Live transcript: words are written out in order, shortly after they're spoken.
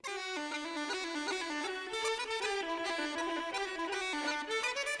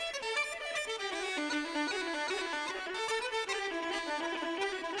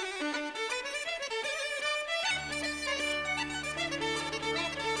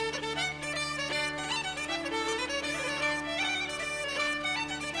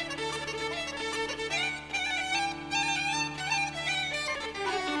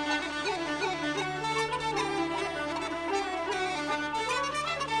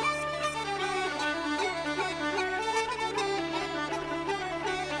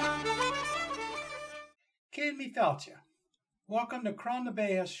Talcha. Welcome to Cron na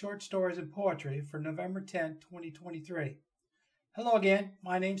Beha Short Stories and Poetry for November 10, 2023. Hello again,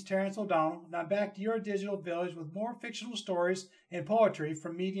 my name's Terrence O'Donnell, and I'm back to your digital village with more fictional stories and poetry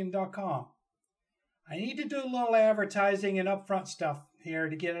from Medium.com. I need to do a little advertising and upfront stuff here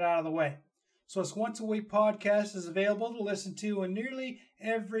to get it out of the way. So this once-a-week podcast is available to listen to in nearly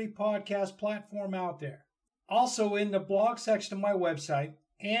every podcast platform out there. Also in the blog section of my website,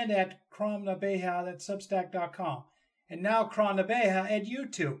 and at cromnabeha@substack.com, and now Cron na Beha at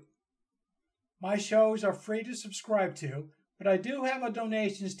YouTube. My shows are free to subscribe to, but I do have a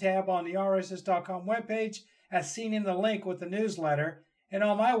donations tab on the rss.com webpage as seen in the link with the newsletter, and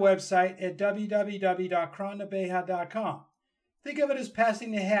on my website at www.cronnabeha.com. Think of it as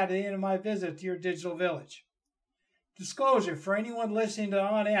passing the hat at the end of my visit to your digital village. Disclosure for anyone listening to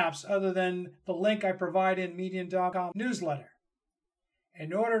on apps other than the link I provide in Medium.com newsletter.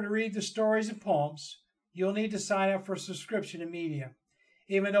 In order to read the stories and poems, you'll need to sign up for a subscription to Medium.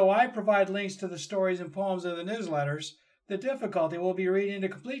 Even though I provide links to the stories and poems of the newsletters, the difficulty will be reading the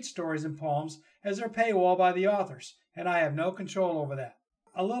complete stories and poems as they're paywall by the authors, and I have no control over that.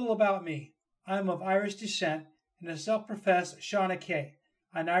 A little about me. I'm of Irish descent and a self-professed Seána Kay,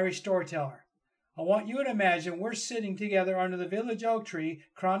 an Irish storyteller. I want you to imagine we're sitting together under the village oak tree,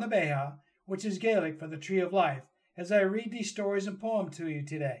 Cron na Beha, which is Gaelic for the tree of life, as I read these stories and poems to you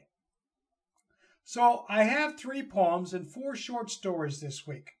today. So I have 3 poems and 4 short stories this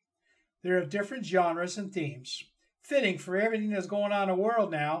week. They're of different genres and themes, fitting for everything that's going on in the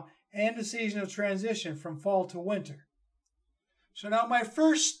world now and the season of transition from fall to winter. So now my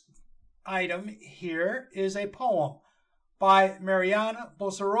first item here is a poem by Mariana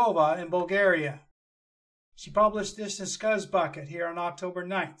Bosarova in Bulgaria. She published this in Skuzbucket here on October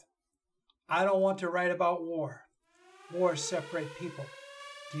 9th. I don't want to write about war. Wars separate people.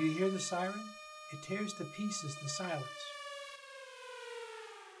 Do you hear the siren? It tears to pieces the silence.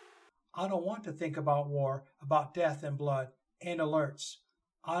 I don't want to think about war, about death and blood, and alerts.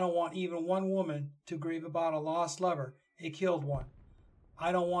 I don't want even one woman to grieve about a lost lover, a killed one.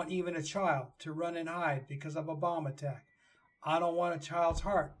 I don't want even a child to run and hide because of a bomb attack. I don't want a child's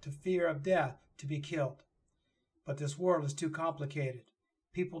heart to fear of death to be killed. But this world is too complicated.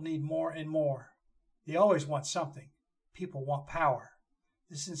 People need more and more. They always want something. People want power.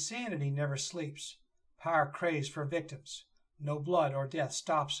 This insanity never sleeps. Power craves for victims. No blood or death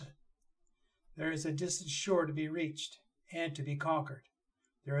stops it. There is a distant shore to be reached and to be conquered.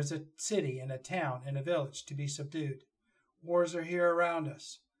 There is a city and a town and a village to be subdued. Wars are here around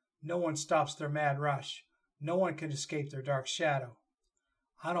us. No one stops their mad rush. No one can escape their dark shadow.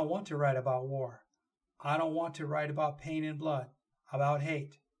 I don't want to write about war. I don't want to write about pain and blood, about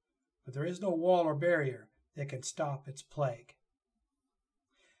hate. But there is no wall or barrier that can stop its plague.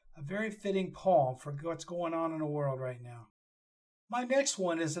 A very fitting poem for what's going on in the world right now. My next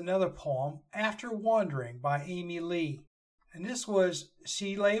one is another poem, After Wandering by Amy Lee. And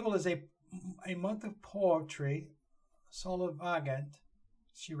she labeled as a month of poetry, Solavagant,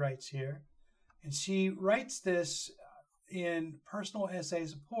 she writes here. And she writes this in personal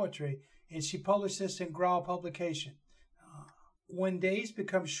essays of poetry, and she published this in Growl Publication. When days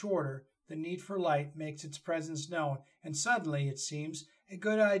become shorter, the need for light makes its presence known, and suddenly it seems a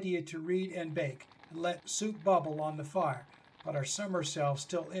good idea to read and bake and let soup bubble on the fire, but our summer selves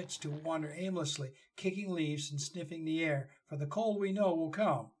still itch to wander aimlessly, kicking leaves and sniffing the air, for the cold we know will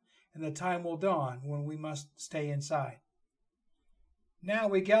come, and the time will dawn when we must stay inside. Now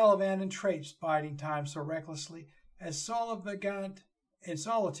we gallivant and traipse, biding time so recklessly, as solavagant and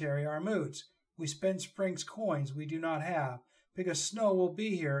solitary our moods. We spend spring's coins we do not have, because snow will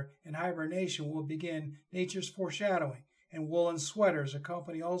be here and hibernation will begin nature's foreshadowing, and woolen sweaters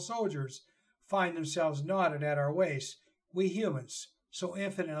accompany all soldiers, find themselves knotted at our waists, we humans, so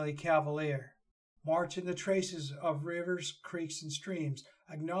infinitely cavalier. March in the traces of rivers, creeks, and streams,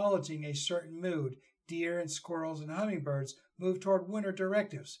 acknowledging a certain mood. Deer and squirrels and hummingbirds move toward winter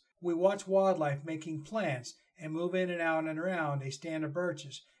directives. We watch wildlife making plans and move in and out and around a stand of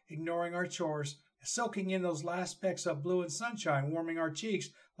birches, ignoring our chores, soaking in those last specks of blue and sunshine, warming our cheeks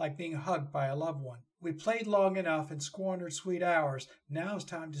like being hugged by a loved one. We played long enough and squandered sweet hours. Now it's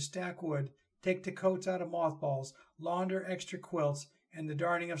time to stack wood, take the coats out of mothballs, launder extra quilts, and the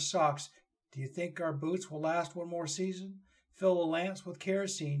darning of socks. Do you think our boots will last one more season? Fill the lamps with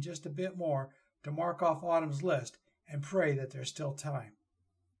kerosene just a bit more to mark off autumn's list, and pray that there's still time.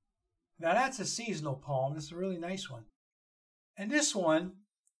 Now that's a seasonal poem. It's a really nice one. And this one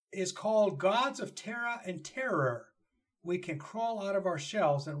is called Gods of Terra and Terror. We Can Crawl Out of Our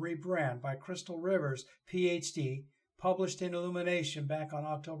Shells and Rebrand by Crystal Rivers, Ph.D., published in Illumination back on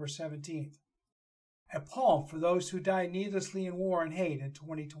October 17th. A poem for those who die needlessly in war and hate in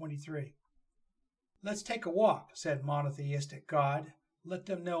 2023. Let's take a walk, said monotheistic God. Let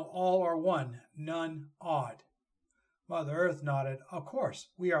them know all are one, none odd. Mother Earth nodded. Of course,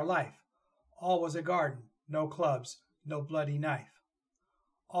 we are life. All was a garden, no clubs, no bloody knife.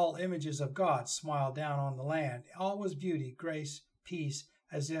 All images of God smiled down on the land. All was beauty, grace, peace,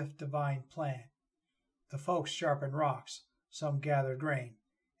 as if divine plan. The folks sharpened rocks, some gathered grain.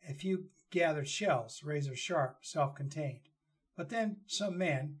 A few gathered shells, razor sharp, self-contained. But then some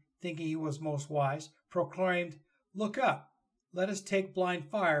man, thinking he was most wise, proclaimed, Look up, let us take blind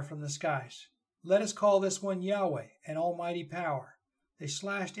fire from the skies. Let us call this one Yahweh, an almighty power. They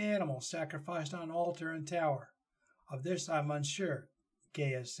slashed animals, sacrificed on altar and tower. Of this I'm unsure,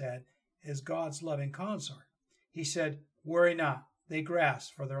 Gaia said, is God's loving consort. He said, Worry not, they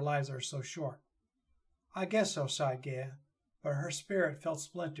grasp, for their lives are so short. I guess so, sighed Gaia, but her spirit felt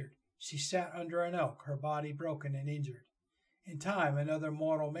splintered. She sat under an oak, her body broken and injured. In time, another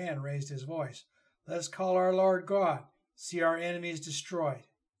mortal man raised his voice. Let us call our Lord God, see our enemies destroyed.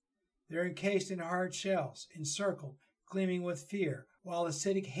 They're encased in hard shells, encircled, gleaming with fear, while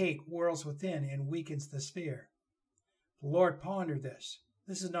acidic hate whirls within and weakens the sphere. The Lord pondered this.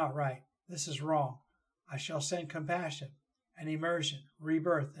 This is not right. This is wrong. I shall send compassion and immersion,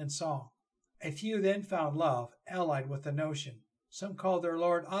 rebirth and song. A few then found love, allied with the notion. Some called their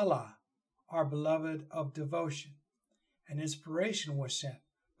Lord Allah, our beloved of devotion. An inspiration was sent,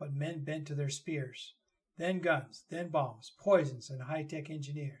 but men bent to their spears. Then guns, then bombs, poisons, and high-tech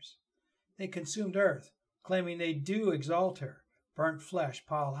engineers. They consumed earth, claiming they do exalt her, burnt flesh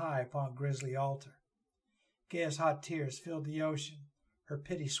piled high upon grisly altar. Gaia's hot tears filled the ocean. Her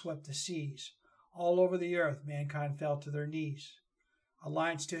pity swept the seas. All over the earth mankind fell to their knees.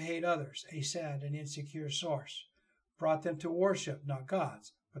 Alliance to hate others, a sad and insecure source, brought them to worship not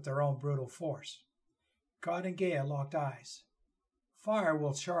gods, but their own brutal force. God and Gaia locked eyes. Fire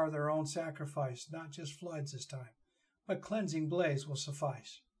will char their own sacrifice, not just floods this time, but cleansing blaze will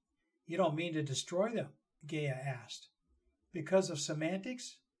suffice. You don't mean to destroy them? Gaia asked. Because of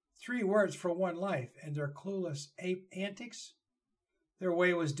semantics? 3 words for one life and their clueless ape antics? Their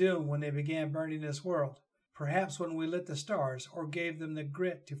way was doomed when they began burning this world, perhaps when we lit the stars or gave them the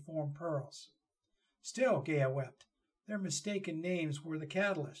grit to form pearls. Still, Gaia wept, their mistaken names were the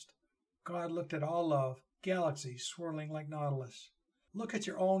catalyst. God looked at all love, galaxies swirling like Nautilus. Look at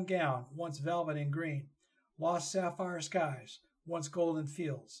your own gown, once velvet and green, lost sapphire skies, once golden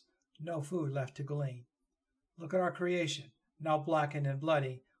fields, no food left to glean. Look at our creation, now blackened and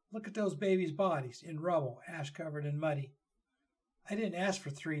bloody. Look at those babies' bodies, in rubble, ash-covered and muddy. I didn't ask for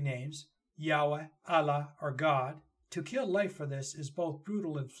 3 names, Yahweh, Allah, or God. To kill life for this is both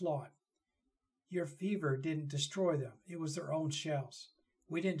brutal and flawed. Your fever didn't destroy them. It was their own shells.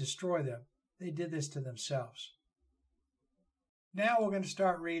 We didn't destroy them. They did this to themselves. Now we're going to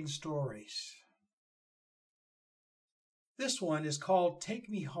start reading stories. This one is called Take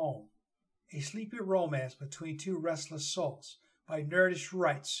Me Home, a sleepy romance between 2 restless souls by Nerdish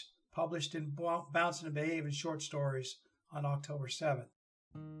Rights, published in Bouncing and Behaving Short Stories on October 7th.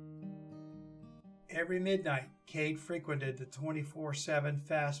 Every midnight, Cade frequented the 24/7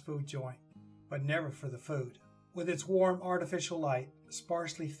 fast food joint, but never for the food. With its warm artificial light,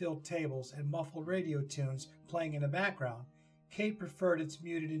 sparsely filled tables, and muffled radio tunes playing in the background, Cade preferred its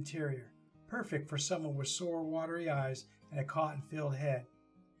muted interior, perfect for someone with sore, watery eyes and a cotton-filled head.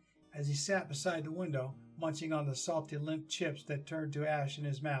 As he sat beside the window, munching on the salty, limp chips that turned to ash in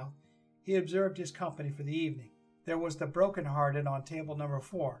his mouth, he observed his company for the evening. There was the broken-hearted on table number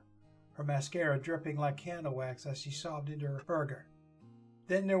 4, her mascara dripping like candle wax as she sobbed into her burger.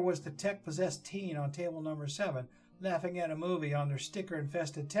 Then there was the tech-possessed teen on table number 7, laughing at a movie on their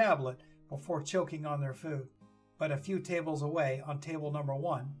sticker-infested tablet before choking on their food. But a few tables away, on table number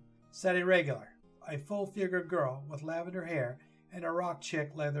 1, sat a regular, a full-figured girl with lavender hair and a rock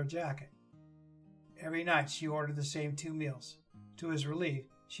chick leather jacket. Every night she ordered the same 2 meals. To his relief,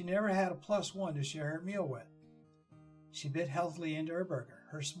 she never had a +1 to share her meal with. She bit healthily into her burger,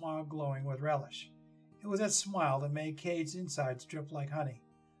 her smile glowing with relish. It was that smile that made Cade's insides drip like honey,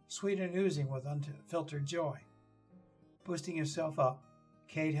 sweet and oozing with unfiltered joy. Boosting himself up,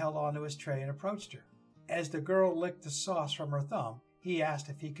 Cade held onto his tray and approached her. As the girl licked the sauce from her thumb, he asked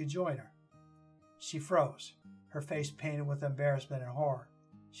if he could join her. She froze, her face painted with embarrassment and horror.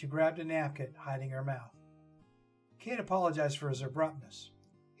 She grabbed a napkin, hiding her mouth. Cade apologized for his abruptness.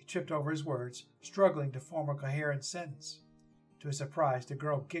 He tripped over his words, struggling to form a coherent sentence. To his surprise, the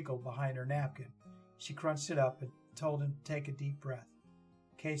girl giggled behind her napkin. She crunched it up and told him to take a deep breath.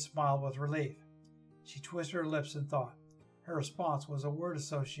 Cade smiled with relief. She twisted her lips in thought. Her response was a word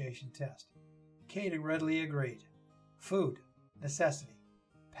association test. Kate readily agreed. Food, necessity,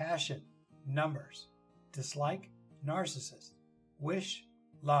 passion, numbers, dislike, narcissist, wish,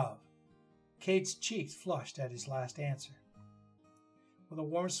 love. Kate's cheeks flushed at his last answer. With a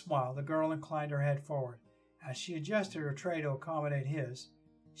warm smile, the girl inclined her head forward. As she adjusted her tray to accommodate his,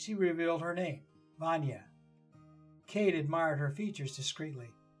 she revealed her name, Vanya. Kate admired her features discreetly,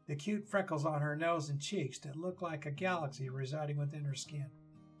 the cute freckles on her nose and cheeks that looked like a galaxy residing within her skin,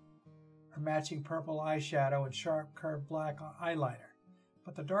 her matching purple eyeshadow and sharp curved black eyeliner,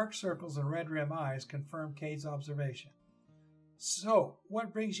 but the dark circles and red rim eyes confirmed Kate's observation. So,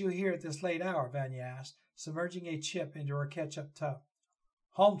 what brings you here at this late hour? Vanya asked, submerging a chip into her ketchup tub.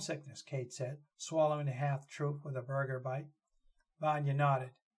 Homesickness, Kate said, swallowing the half-truth with a burger bite. Vanya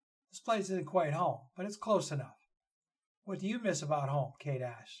nodded. This place isn't quite home, but it's close enough. What do you miss about home? Kate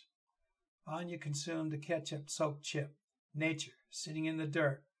asked. Vanya consumed the ketchup-soaked chip. Nature, sitting in the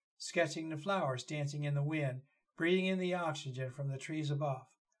dirt, sketching the flowers dancing in the wind, breathing in the oxygen from the trees above.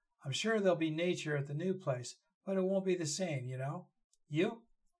 I'm sure there'll be nature at the new place, but it won't be the same, you know. You?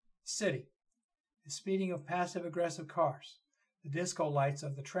 City. The speeding of passive-aggressive cars, the disco lights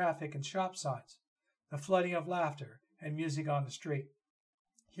of the traffic and shop signs, the flooding of laughter and music on the street.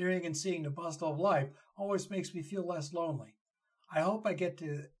 Hearing and seeing the bustle of life always makes me feel less lonely. I hope I get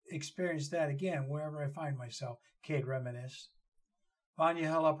to experience that again wherever I find myself, Kate reminisced. Vanya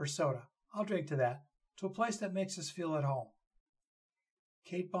held up her soda. I'll drink to that, to a place that makes us feel at home.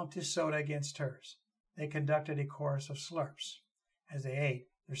 Kate bumped his soda against hers. They conducted a chorus of slurps. As they ate,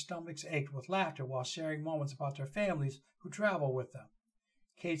 their stomachs ached with laughter while sharing moments about their families who traveled with them.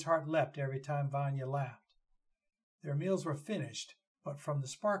 Kate's heart leapt every time Vanya laughed. Their meals were finished, but from the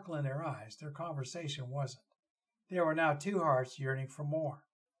sparkle in their eyes, their conversation wasn't. There were now two hearts yearning for more.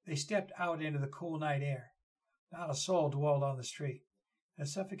 They stepped out into the cool night air. Not a soul dwelled on the street. In the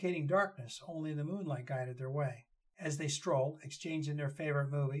suffocating darkness, only the moonlight guided their way. As they strolled, exchanging their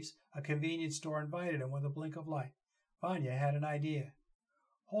favorite movies, a convenience store invited them with a blink of light. Vanya had an idea.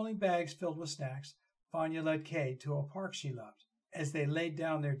 Holding bags filled with snacks, Vanya led Kate to a park she loved. As they laid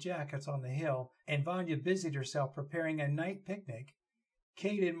down their jackets on the hill and Vanya busied herself preparing a night picnic,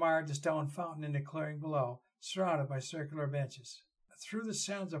 Kate admired the stone fountain in the clearing below, surrounded by circular benches. Through the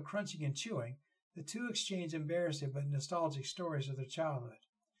sounds of crunching and chewing, the two exchanged embarrassing but nostalgic stories of their childhood.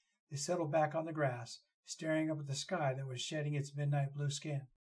 They settled back on the grass, staring up at the sky that was shedding its midnight blue skin.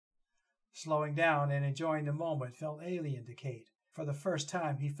 Slowing down and enjoying the moment felt alien to Kate. For the first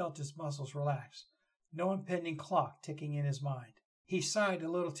time, he felt his muscles relax, no impending clock ticking in his mind. He sighed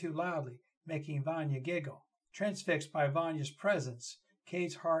a little too loudly, making Vanya giggle. Transfixed by Vanya's presence,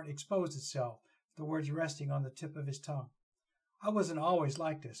 Kate's heart exposed itself, the words resting on the tip of his tongue. I wasn't always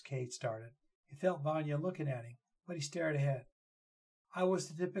like this, Kate started. He felt Vanya looking at him, but he stared ahead. I was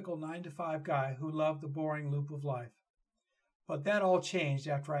the typical 9-to-5 guy who loved the boring loop of life. But that all changed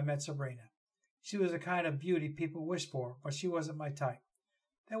after I met Sabrina. She was the kind of beauty people wished for, but she wasn't my type.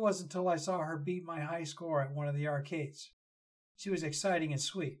 That wasn't until I saw her beat my high score at one of the arcades. She was exciting and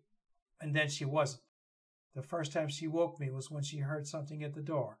sweet, and then she wasn't. The first time she woke me was when she heard something at the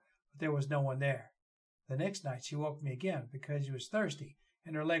door, but there was no one there. The next night she woke me again because she was thirsty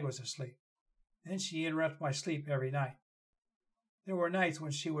and her leg was asleep. Then she interrupted my sleep every night. There were nights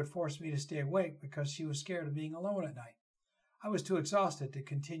when she would force me to stay awake because she was scared of being alone at night. I was too exhausted to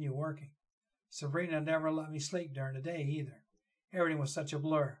continue working. Sabrina never let me sleep during the day either. Everything was such a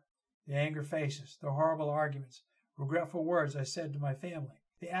blur. The angry faces, the horrible arguments, regretful words I said to my family,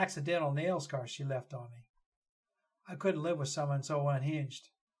 the accidental nail scars she left on me. I couldn't live with someone so unhinged.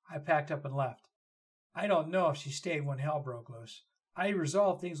 I packed up and left. I don't know if she stayed when hell broke loose. I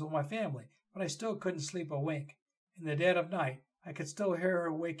resolved things with my family, but I still couldn't sleep a wink. In the dead of night, I could still hear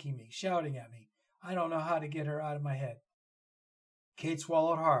her waking me, shouting at me. I don't know how to get her out of my head. Kate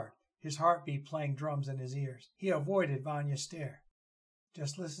swallowed hard, his heartbeat playing drums in his ears. He avoided Vanya's stare.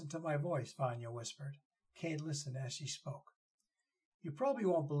 Just listen to my voice, Vanya whispered. Kate listened as she spoke. You probably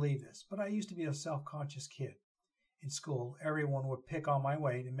won't believe this, but I used to be a self-conscious kid. In school, everyone would pick on my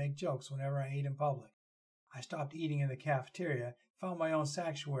weight and make jokes whenever I ate in public. I stopped eating in the cafeteria, found my own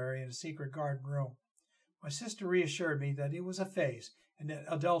sanctuary in a secret garden room. My sister reassured me that it was a phase and that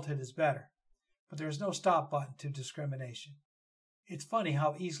adulthood is better. But there is no stop button to discrimination. It's funny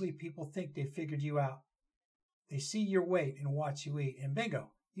how easily people think they figured you out. They see your weight and watch you eat, and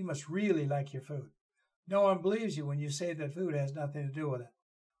bingo, you must really like your food. No one believes you when you say that food has nothing to do with it.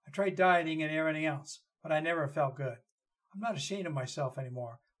 I tried dieting and everything else, but I never felt good. I'm not ashamed of myself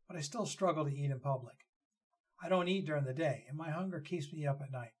anymore, but I still struggle to eat in public. I don't eat during the day, and my hunger keeps me up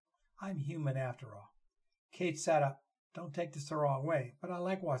at night. I'm human after all. Kate sat up. Don't take this the wrong way, but I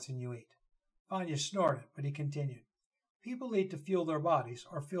like watching you eat. Vanya snorted, but he continued. People eat to fuel their bodies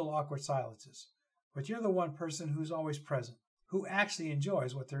or fill awkward silences. But you're the one person who's always present, who actually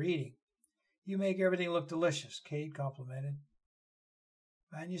enjoys what they're eating. You make everything look delicious, Cade complimented.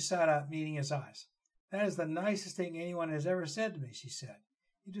 Vanya sat up, meeting his eyes. That is the nicest thing anyone has ever said to me, she said.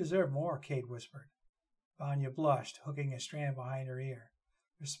 You deserve more, Cade whispered. Vanya blushed, hooking a strand behind her ear.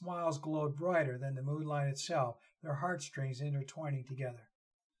 Their smiles glowed brighter than the moonlight itself, their heartstrings intertwining together.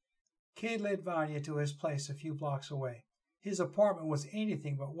 Cade led Vanya to his place a few blocks away. His apartment was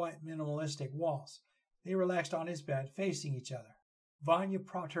anything but white minimalistic walls. They relaxed on his bed, facing each other. Vanya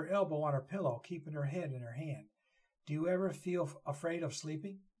propped her elbow on her pillow, keeping her head in her hand. Do you ever feel afraid of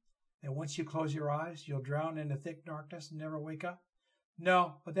sleeping? That once you close your eyes, you'll drown in the thick darkness and never wake up?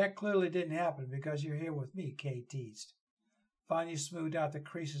 No, but that clearly didn't happen because you're here with me, Cade teased. Vanya smoothed out the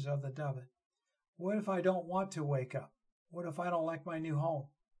creases of the doublet. What if I don't want to wake up? What if I don't like my new home?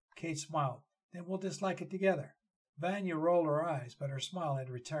 Cade smiled. Then we'll dislike it together. Vanya rolled her eyes, but her smile had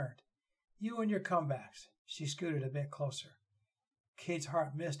returned. You and your comebacks. She scooted a bit closer. Cade's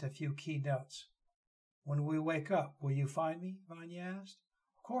heart missed a few key notes. When we wake up, will you find me? Vanya asked.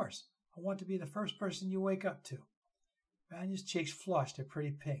 Of course. I want to be the first person you wake up to. Vanya's cheeks flushed a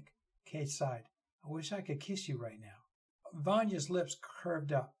pretty pink. Cade sighed. I wish I could kiss you right now. Vanya's lips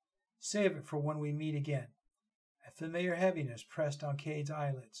curved up. Save it for when we meet again. A familiar heaviness pressed on Cade's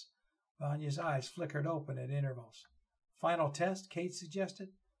eyelids. Vanya's eyes flickered open at intervals. Final test, Cade suggested.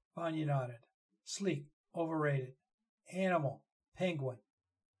 Vanya nodded. Sleep, overrated. Animal, penguin.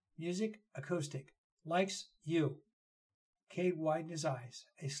 Music, acoustic. Likes, you. Cade widened his eyes.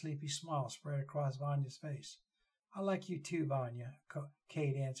 A sleepy smile spread across Vanya's face. I like you too, Vanya,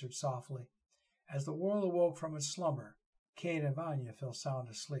 Cade answered softly. As the world awoke from its slumber, Cade and Vanya fell sound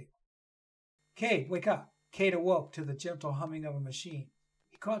asleep. Cade, wake up! Cade awoke to the gentle humming of a machine.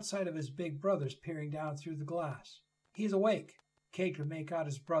 He caught sight of his big brothers peering down through the glass. He's awake! Cade could make out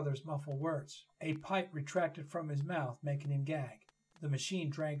his brother's muffled words. A pipe retracted from his mouth, making him gag. The machine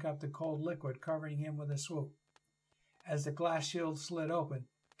drank up the cold liquid, covering him with a swoop. As the glass shield slid open,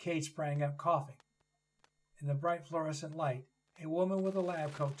 Cade sprang up, coughing. In the bright fluorescent light, a woman with a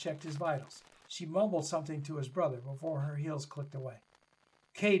lab coat checked his vitals. She mumbled something to his brother before her heels clicked away.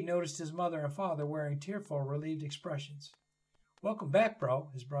 Cade noticed his mother and father wearing tearful, relieved expressions. Welcome back, bro,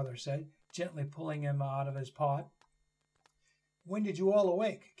 his brother said, gently pulling him out of his pod. When did you all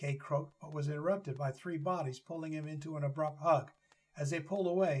awake? Cade croaked, but was interrupted by three bodies pulling him into an abrupt hug. As they pulled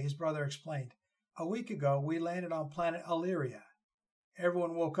away, his brother explained, A week ago, we landed on planet Illyria.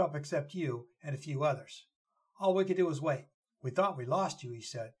 Everyone woke up except you and a few others. All we could do was wait. We thought we lost you, he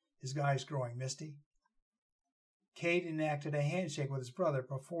said, his eyes growing misty. Cade enacted a handshake with his brother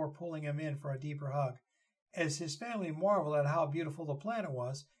before pulling him in for a deeper hug. As his family marveled at how beautiful the planet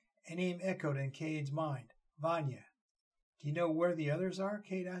was, a name echoed in Cade's mind, Vanya. Do you know where the others are?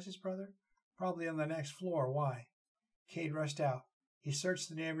 Cade asked his brother. Probably on the next floor. Why? Cade rushed out. He searched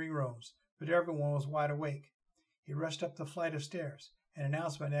the neighboring rooms, but everyone was wide awake. He rushed up the flight of stairs. An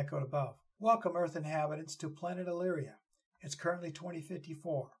announcement echoed above. Welcome, Earth inhabitants, to planet Illyria. It's currently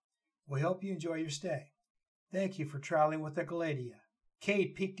 2054. We hope you enjoy your stay. Thank you for traveling with the Galadia.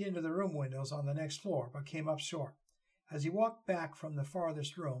 Cade peeked into the room windows on the next floor, but came up short. As he walked back from the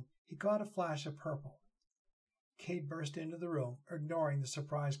farthest room, he caught a flash of purple. Cade burst into the room, ignoring the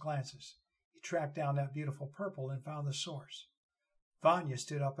surprised glances. He tracked down that beautiful purple and found the source. Vanya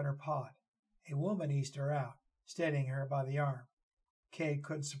stood up in her pod. A woman eased her out, steadying her by the arm. Cade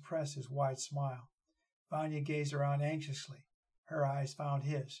couldn't suppress his wide smile. Vanya gazed around anxiously. Her eyes found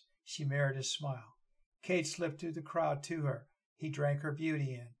his. She mirrored his smile. Cade slipped through the crowd to her. He drank her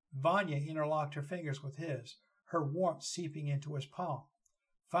beauty in. Vanya interlocked her fingers with his, her warmth seeping into his palm.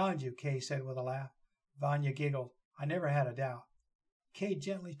 Found you, Cade said with a laugh. Vanya giggled. I never had a doubt. Cade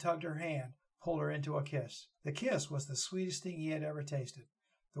gently tugged her hand, pulled her into a kiss. The kiss was the sweetest thing he had ever tasted.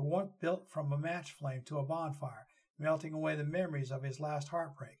 The warmth built from a match flame to a bonfire, melting away the memories of his last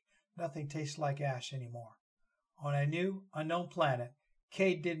heartbreak. Nothing tasted like ash anymore. On a new, unknown planet,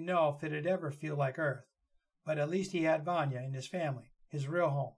 Cade didn't know if it'd ever feel like Earth, but at least he had Vanya and his family, his real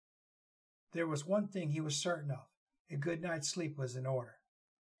home. There was one thing he was certain of. A good night's sleep was in order.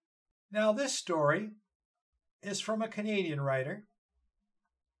 Now this story is from a Canadian writer,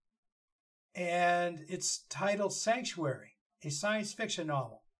 and it's titled Sanctuary, a science fiction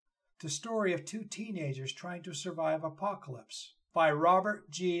novel. The story of two teenagers trying to survive apocalypse by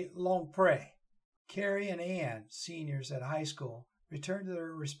Robert G. Longpre. Carrie and Anne, seniors at high school, returned to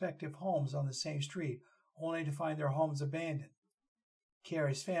their respective homes on the same street, only to find their homes abandoned.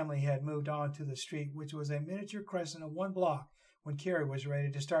 Carrie's family had moved on to the street, which was a miniature crescent of one block when Carrie was ready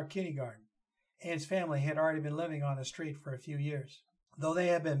to start kindergarten. and his family had already been living on the street for a few years. Though they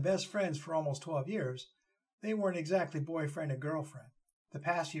had been best friends for almost 12 years, they weren't exactly boyfriend and girlfriend. The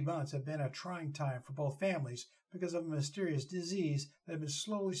past few months had been a trying time for both families because of a mysterious disease that had been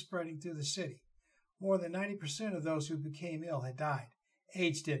slowly spreading through the city. More than 90% of those who became ill had died.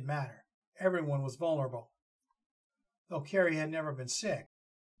 Age didn't matter. Everyone was vulnerable. Though Kerry had never been sick,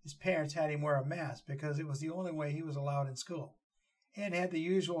 his parents had him wear a mask because it was the only way he was allowed in school, and had the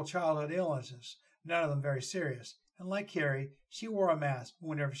usual childhood illnesses, none of them very serious, and like Kerry, she wore a mask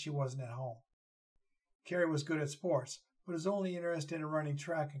whenever she wasn't at home. Kerry was good at sports, but was only interested in running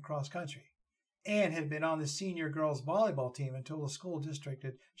track and cross country. Anne had been on the senior girls volleyball team until the school district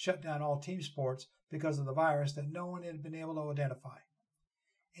had shut down all team sports because of the virus that no one had been able to identify.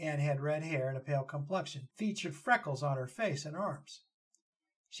 Anne had red hair and a pale complexion, featured freckles on her face and arms.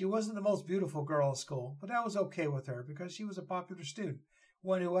 She wasn't the most beautiful girl at school, but that was okay with her because she was a popular student,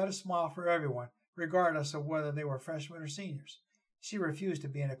 one who had a smile for everyone, regardless of whether they were freshmen or seniors. She refused to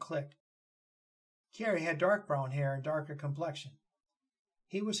be in a clique. Kerry had dark brown hair and darker complexion.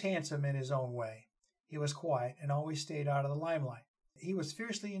 He was handsome in his own way. He was quiet and always stayed out of the limelight. He was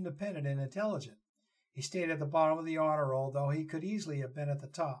fiercely independent and intelligent. He stayed at the bottom of the honor roll, though he could easily have been at the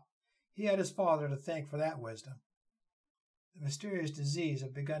top. He had his father to thank for that wisdom. The mysterious disease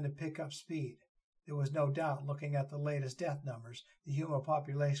had begun to pick up speed. There was no doubt, looking at the latest death numbers, the human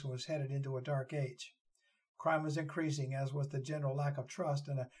population was headed into a dark age. Crime was increasing, as was the general lack of trust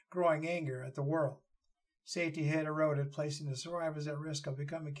and a growing anger at the world. Safety had eroded, placing the survivors at risk of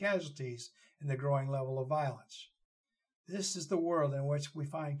becoming casualties in the growing level of violence. This is the world in which we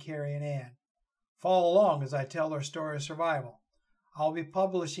find Kerry and Anne. Follow along as I tell their story of survival. I'll be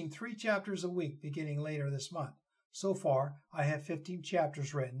publishing 3 chapters a week beginning later this month. So far, I have 15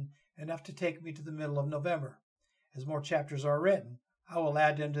 chapters written, enough to take me to the middle of November. As more chapters are written, I will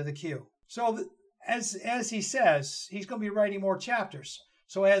add them to the queue. So, as he says, he's going to be writing more chapters.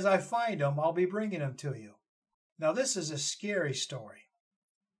 So as I find them, I'll be bringing them to you. Now, this is a scary story.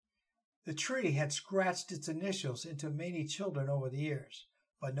 The tree had scratched its initials into many children over the years,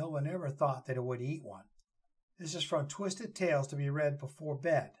 but no one ever thought that it would eat one. This is from Twisted Tales to be read before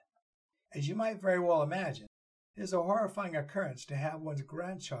bed. As you might very well imagine, it is a horrifying occurrence to have one's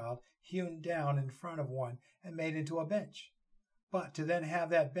grandchild hewn down in front of one and made into a bench. But to then have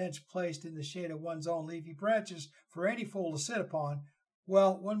that bench placed in the shade of one's own leafy branches for any fool to sit upon,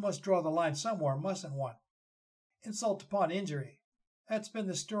 well, one must draw the line somewhere, mustn't one? Insult upon injury. That's been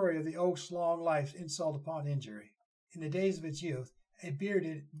the story of the oak's long life, insult upon injury. In the days of its youth, a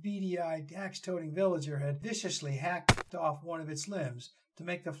bearded, beady-eyed, axe-toting villager had viciously hacked off one of its limbs to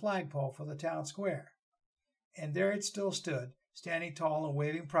make the flagpole for the town square. And there it still stood, standing tall and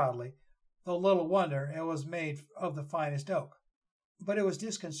waving proudly, though little wonder it was made of the finest oak. But it was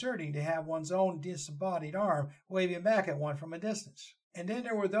disconcerting to have one's own disembodied arm waving back at one from a distance. And then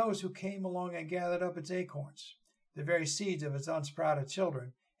there were those who came along and gathered up its acorns, the very seeds of its unsprouted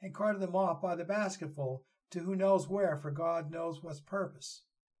children, and carted them off by the basketful to who knows where for God knows what purpose.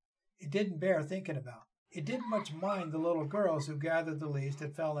 It didn't bear thinking about. It didn't much mind the little girls who gathered the leaves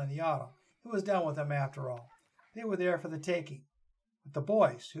that fell in the autumn. It was done with them after all. They were there for the taking. But the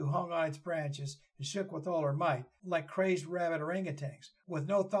boys, who hung on its branches and shook with all their might, like crazed rabbit orangutans, with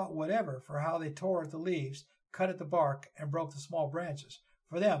no thought whatever for how they tore at the leaves, cut at the bark, and broke the small branches,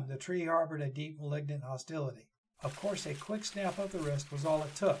 for them the tree harbored a deep malignant hostility. Of course, a quick snap of the wrist was all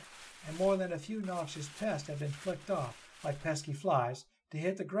it took, and more than a few noxious pests had been flicked off, like pesky flies, to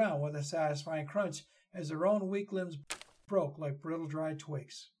hit the ground with a satisfying crunch as their own weak limbs broke like brittle dried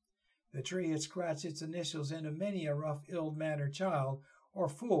twigs. The tree had scratched its initials into many a rough, ill-mannered child or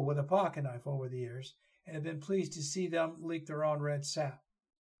fool with a pocket-knife over the years, and had been pleased to see them leak their own red sap.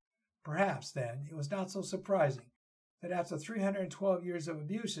 Perhaps, then, it was not so surprising that after 312 years of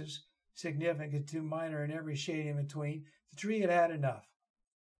abuses, significant to minor and every shade in between, the tree had had enough.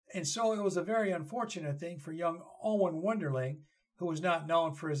 And so it was a very unfortunate thing for young Owen Wonderling, who was not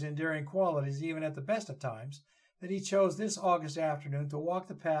known for his endearing qualities even at the best of times, that he chose this August afternoon to walk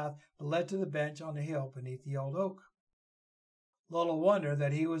the path that led to the bench on the hill beneath the old oak. Little wonder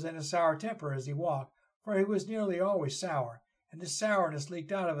that he was in a sour temper as he walked, for he was nearly always sour, and this sourness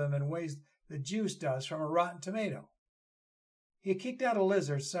leaked out of him in ways the juice does from a rotten tomato. He kicked out a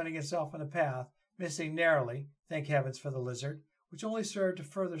lizard sunning itself in the path, missing narrowly, thank heavens for the lizard, which only served to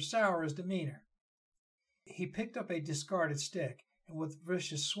further sour his demeanor. He picked up a discarded stick, and with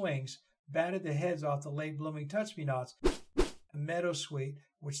vicious swings, batted the heads off the late-blooming touch-me-nots, a meadow-sweet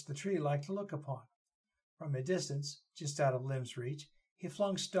which the tree liked to look upon. From a distance, just out of limb's reach, he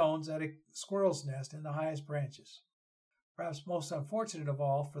flung stones at a squirrel's nest in the highest branches. Perhaps most unfortunate of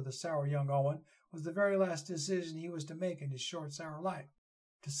all for the sour young Owen was the very last decision he was to make in his short, sour life,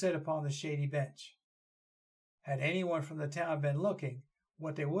 to sit upon the shady bench. Had anyone from the town been looking,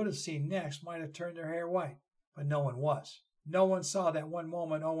 what they would have seen next might have turned their hair white, but no one was. No one saw that one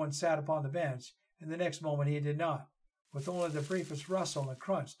moment Owen sat upon the bench, and the next moment he did not, with only the briefest rustle and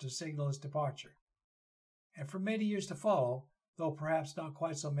crunch to signal his departure. And for many years to follow, though perhaps not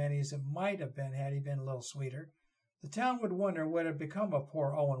quite so many as it might have been had he been a little sweeter, the town would wonder what had become of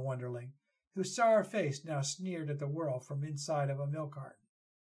poor Owen Wonderling, whose sour face now sneered at the world from inside of a milk carton.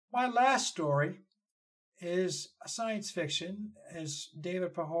 My last story is a science fiction, as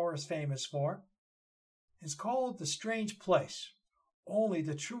David Pahor is famous for. It's called The Strange Place. Only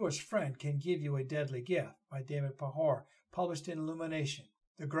the truest friend can give you a deadly gift, by David Pahor, published in Illumination.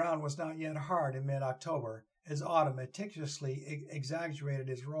 The ground was not yet hard in mid-October, as autumn meticulously exaggerated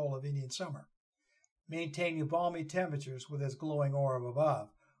its role of Indian summer, maintaining balmy temperatures with its glowing orb above,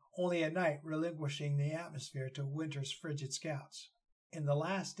 only at night relinquishing the atmosphere to winter's frigid scouts. In the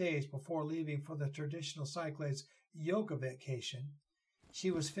last days before leaving for the traditional Cyclades yoga vacation,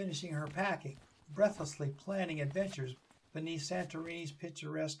 she was finishing her packing, breathlessly planning adventures beneath Santorini's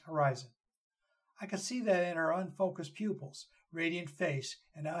picturesque horizon. I could see that in her unfocused pupils, radiant face,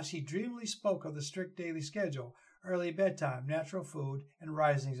 and how she dreamily spoke of the strict daily schedule, early bedtime, natural food, and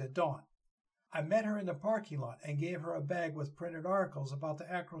risings at dawn. I met her in the parking lot and gave her a bag with printed articles about the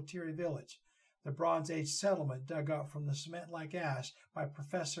Akrotiri village, the Bronze Age settlement dug up from the cement-like ash by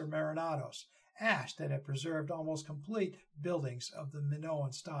Professor Marinados, ash that had preserved almost complete buildings of the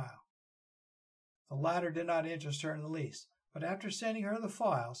Minoan style. The latter did not interest her in the least, but after sending her the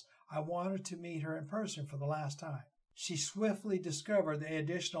files, I wanted to meet her in person for the last time. She swiftly discovered the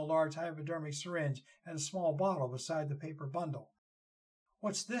additional large hypodermic syringe and a small bottle beside the paper bundle.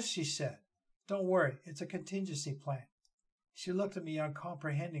 "What's this?" she said. "Don't worry, it's a contingency plan." She looked at me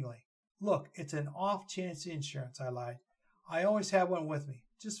uncomprehendingly. "Look, it's an off-chance insurance," I lied. "I always have one with me.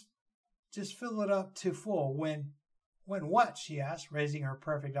 Just fill it up to full when what?" she asked, raising her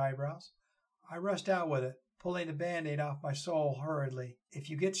perfect eyebrows. I rushed out with it, pulling the Band-Aid off my soul hurriedly. "If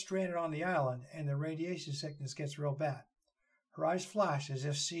you get stranded on the island and the radiation sickness gets real bad." Her eyes flashed as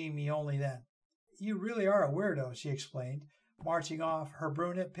if seeing me only then. "You really are a weirdo," she explained, marching off, her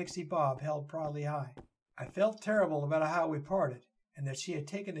brunette pixie bob held proudly high. I felt terrible about how we parted, and that she had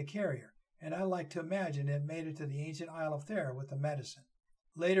taken the carrier, and I like to imagine it made it to the ancient Isle of Thera with the medicine.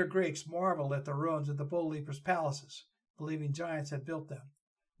 Later Greeks marveled at the ruins of the bull leapers' palaces, believing giants had built them.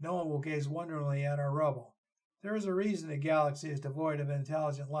 No one will gaze wonderingly at our rubble. There is a reason the galaxy is devoid of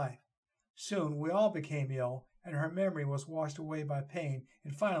intelligent life. Soon we all became ill, and her memory was washed away by pain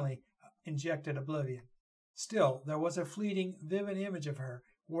and finally injected oblivion. Still, there was a fleeting, vivid image of her,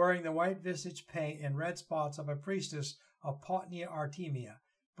 wearing the white visage paint and red spots of a priestess of Potnia Artemia,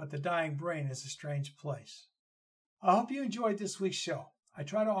 but the dying brain is a strange place. I hope you enjoyed this week's show. I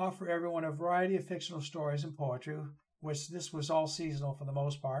try to offer everyone a variety of fictional stories and poetry, which this was all seasonal for the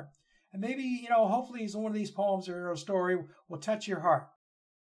most part. And maybe, hopefully one of these poems or a story will touch your heart.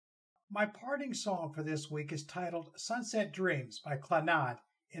 My parting song for this week is titled Sunset Dreams by Clannad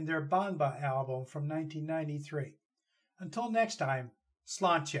in their Banba album from 1993. Until next time,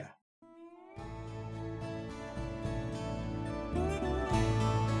 Sláinte.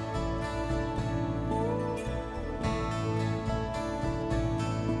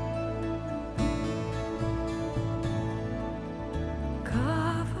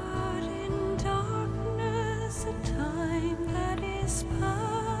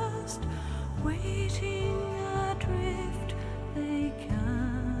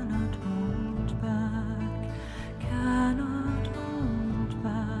 Cannot hold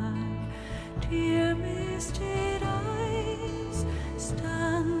back.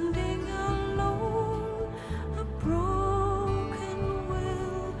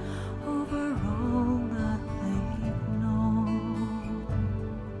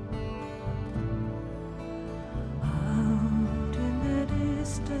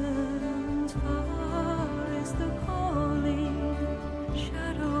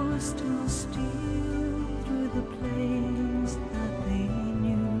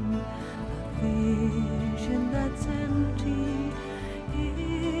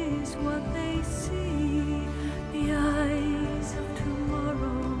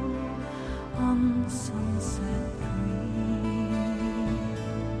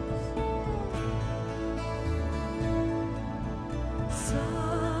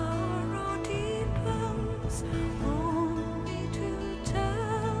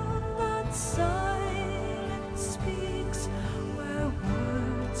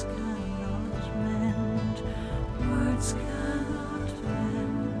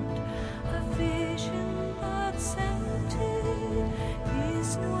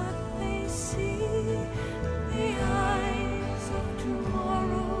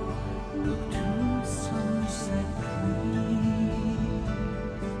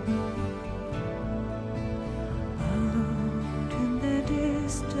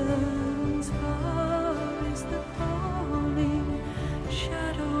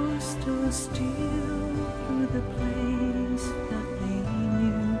 stood still through the place that they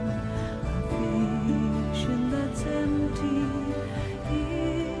knew. A vision that's empty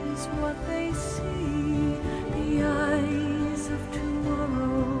is what they see. The eyes of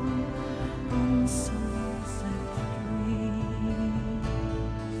tomorrow on sunset dreams.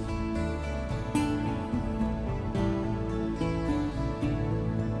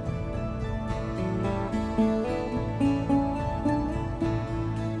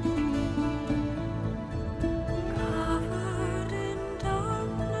 Covered in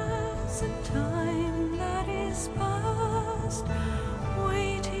darkness, a time that is past,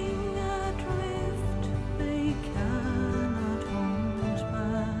 waiting adrift, they cannot hold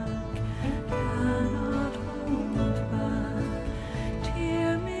back, cannot hold back.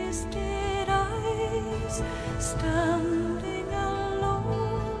 Tear-misted eyes, standing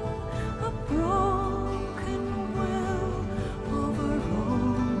alone, a broken will over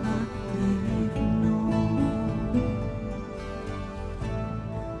all that they've known.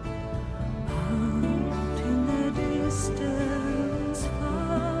 Out in the distance,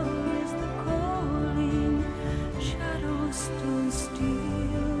 far is the calling. Shadows stood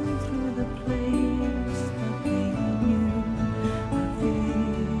still through the place that they knew. A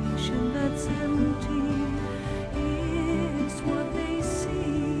vision that's empty is what they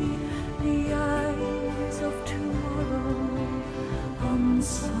see. The eyes of tomorrow on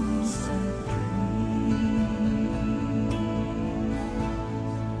sunset dreams.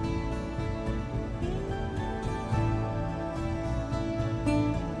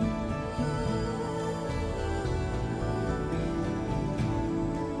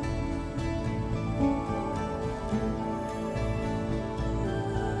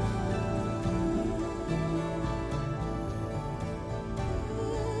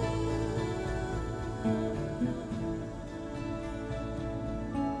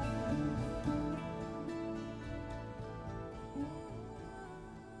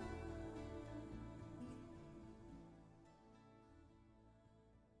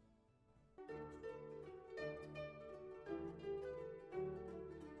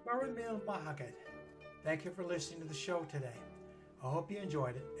 Marimil Mahagat, thank you for listening to the show today. I hope you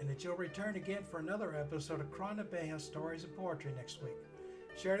enjoyed it and that you'll return again for another episode of Krona Beha Stories and Poetry next week.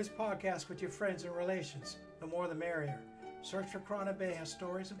 Share this podcast with your friends and relations. The more the merrier. Search for Krona Beha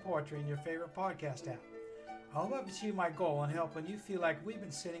Stories and Poetry in your favorite podcast app. I hope I've achieved my goal in helping you feel like we've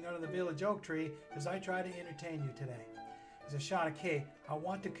been sitting under the village oak tree as I try to entertain you today. As a Shawnee, I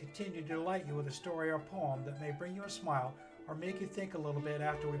want to continue to delight you with a story or poem that may bring you a smile or make you think a little bit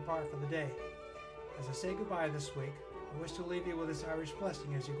after we part for the day. As I say goodbye this week, I wish to leave you with this Irish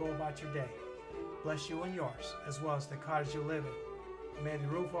blessing as you go about your day. Bless you and yours, as well as the cottage you live in. And may the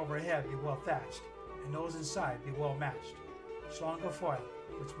roof overhead be well thatched, and those inside be well matched. Slán go foil,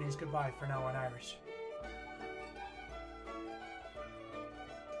 which means goodbye for now in Irish.